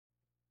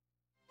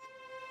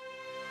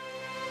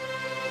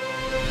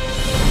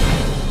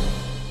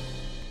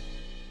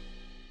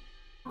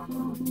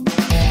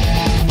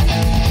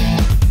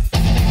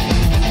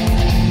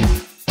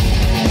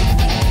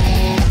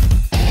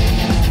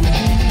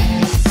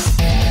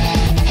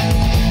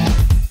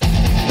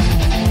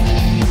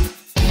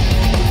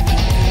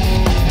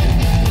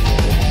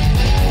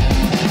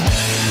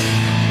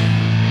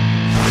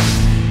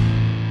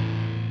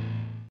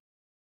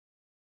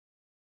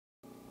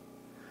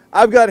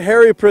I've got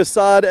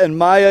Hariprasad and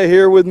Maya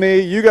here with me.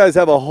 You guys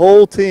have a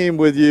whole team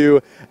with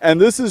you, and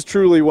this is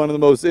truly one of the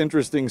most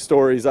interesting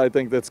stories I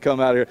think that's come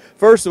out here.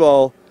 First of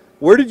all,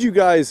 where did you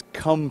guys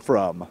come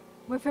from?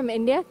 We're from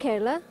India,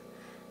 Kerala.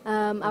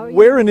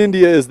 Where in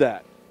India is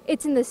that?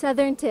 It's in the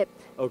southern tip.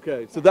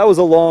 Okay, so that was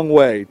a long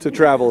way to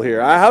travel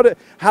here.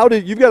 How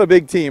did you've got a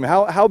big team?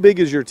 How big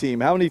is your team?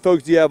 How many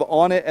folks do you have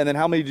on it, and then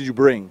how many did you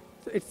bring?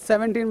 It's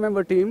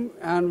 17-member team,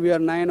 and we are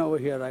 9 over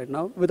here right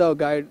now with our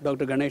guide,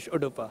 Dr. Ganesh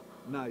Udupa.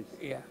 Nice.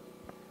 Yeah.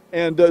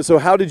 And so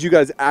how did you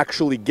guys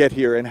actually get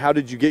here, and how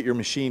did you get your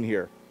machine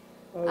here?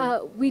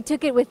 We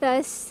took it with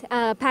us,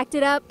 packed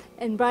it up,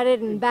 and brought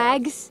it in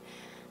bags.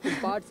 In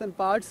parts and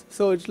parts.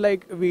 So it's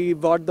like we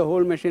bought the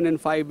whole machine in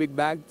 5 big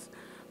bags.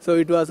 So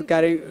it was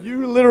carrying.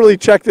 You literally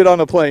checked it on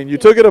a plane. You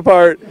took it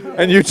apart,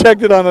 and you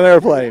checked it on an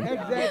airplane.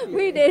 Exactly.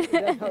 We did.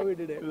 That's how we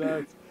did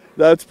it.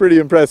 That's pretty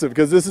impressive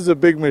because this is a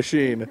big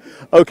machine.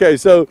 Okay,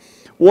 so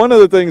one of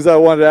the things I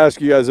wanted to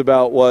ask you guys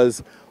about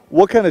was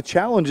what kind of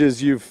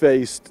challenges you've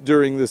faced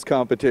during this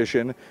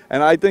competition,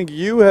 and I think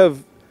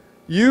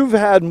you've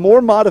had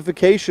more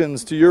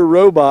modifications to your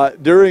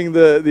robot during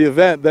the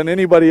event than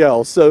anybody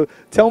else. So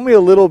tell me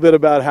a little bit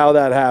about how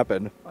that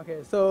happened. Okay,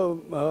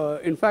 so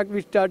in fact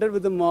we started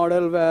with a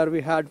model where we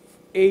had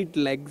 8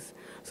 legs.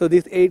 So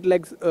these 8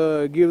 legs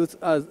gives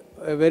us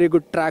a very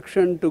good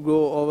traction to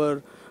go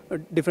over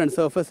different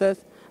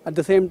surfaces. At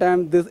the same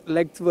time, these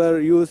legs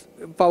were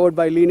powered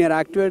by linear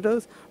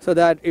actuators, so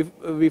that if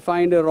we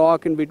find a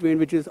rock in between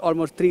which is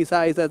almost 3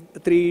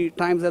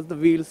 times as the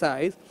wheel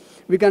size,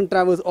 we can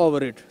traverse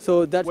over it.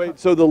 So that's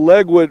so the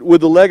leg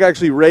would the leg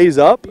actually raise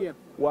up? Yeah.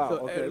 Wow.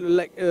 So,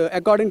 okay.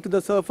 According to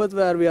the surface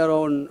where we are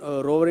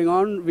rovering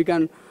on, we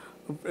can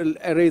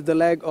raise the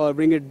leg or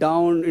bring it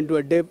down into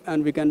a dip,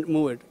 and we can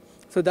move it.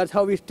 So that's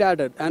how we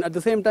started. And at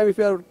the same time, if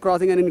we are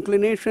crossing an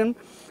inclination,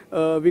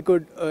 we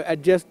could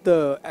adjust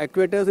the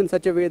actuators in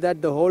such a way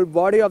that the whole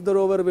body of the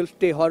rover will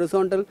stay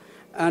horizontal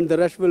and the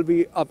rest will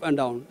be up and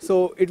down.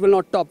 So it will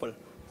not topple.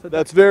 So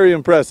that's very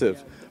impressive.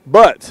 Yeah.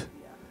 But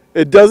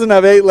it doesn't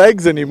have 8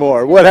 legs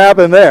anymore. What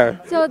happened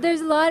there? So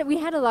we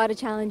had a lot of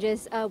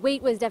challenges.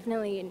 Weight was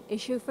definitely an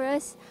issue for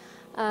us.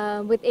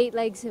 With 8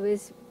 legs, it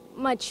was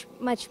much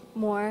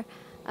more.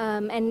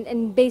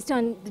 And based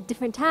on the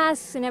different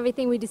tasks and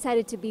everything, we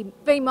decided to be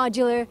very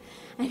modular.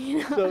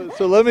 And,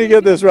 so let me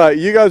get this right.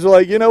 You guys were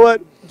like, you know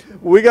what?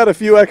 We got a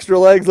few extra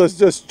legs. Let's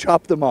just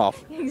chop them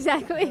off.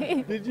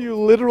 Exactly. Did you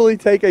literally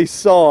take a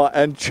saw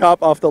and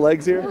chop off the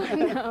legs here?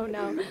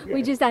 No.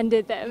 We just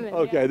undid them.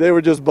 Okay, they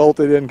were just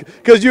bolted in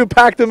because you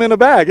packed them in a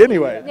bag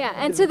anyway. Yeah,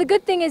 and so the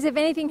good thing is if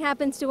anything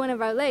happens to one of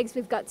our legs,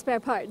 we've got spare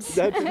parts.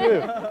 That's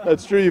true.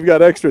 That's true. You've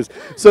got extras.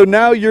 So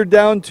now you're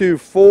down to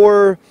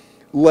 4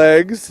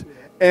 legs.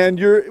 And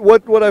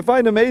what I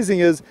find amazing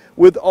is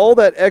with all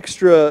that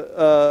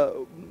extra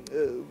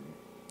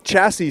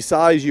chassis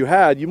size you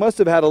had, you must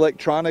have had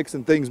electronics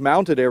and things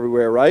mounted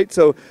everywhere, right?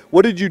 So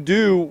what did you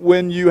do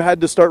when you had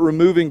to start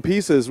removing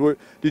pieces?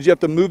 Did you have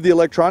to move the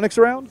electronics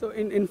around? So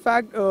in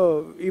fact,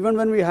 even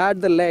when we had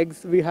the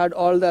legs, we had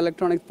all the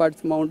electronic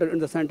parts mounted in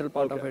the central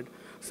part of it.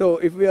 So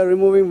if we are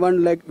removing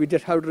one leg, we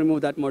just have to remove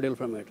that module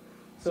from it.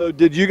 So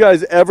did you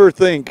guys ever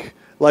think,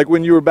 like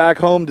when you were back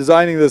home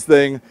designing this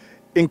thing,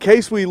 in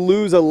case we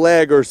lose a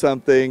leg or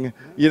something,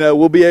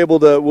 we'll be able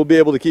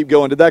to keep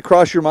going? Did that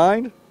cross your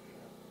mind?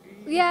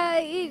 Yeah,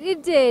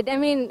 it did. I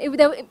mean,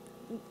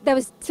 that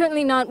was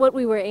certainly not what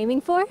we were aiming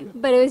for,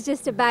 but it was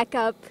just a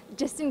backup,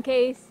 just in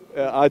case.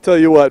 I tell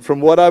you what, from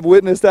what I've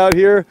witnessed out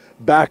here,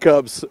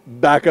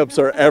 backups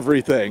are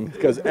everything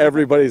because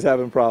everybody's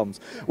having problems.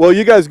 Well,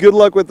 you guys, good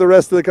luck with the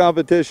rest of the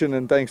competition,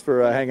 and thanks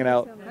for hanging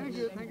out. Thank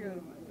you.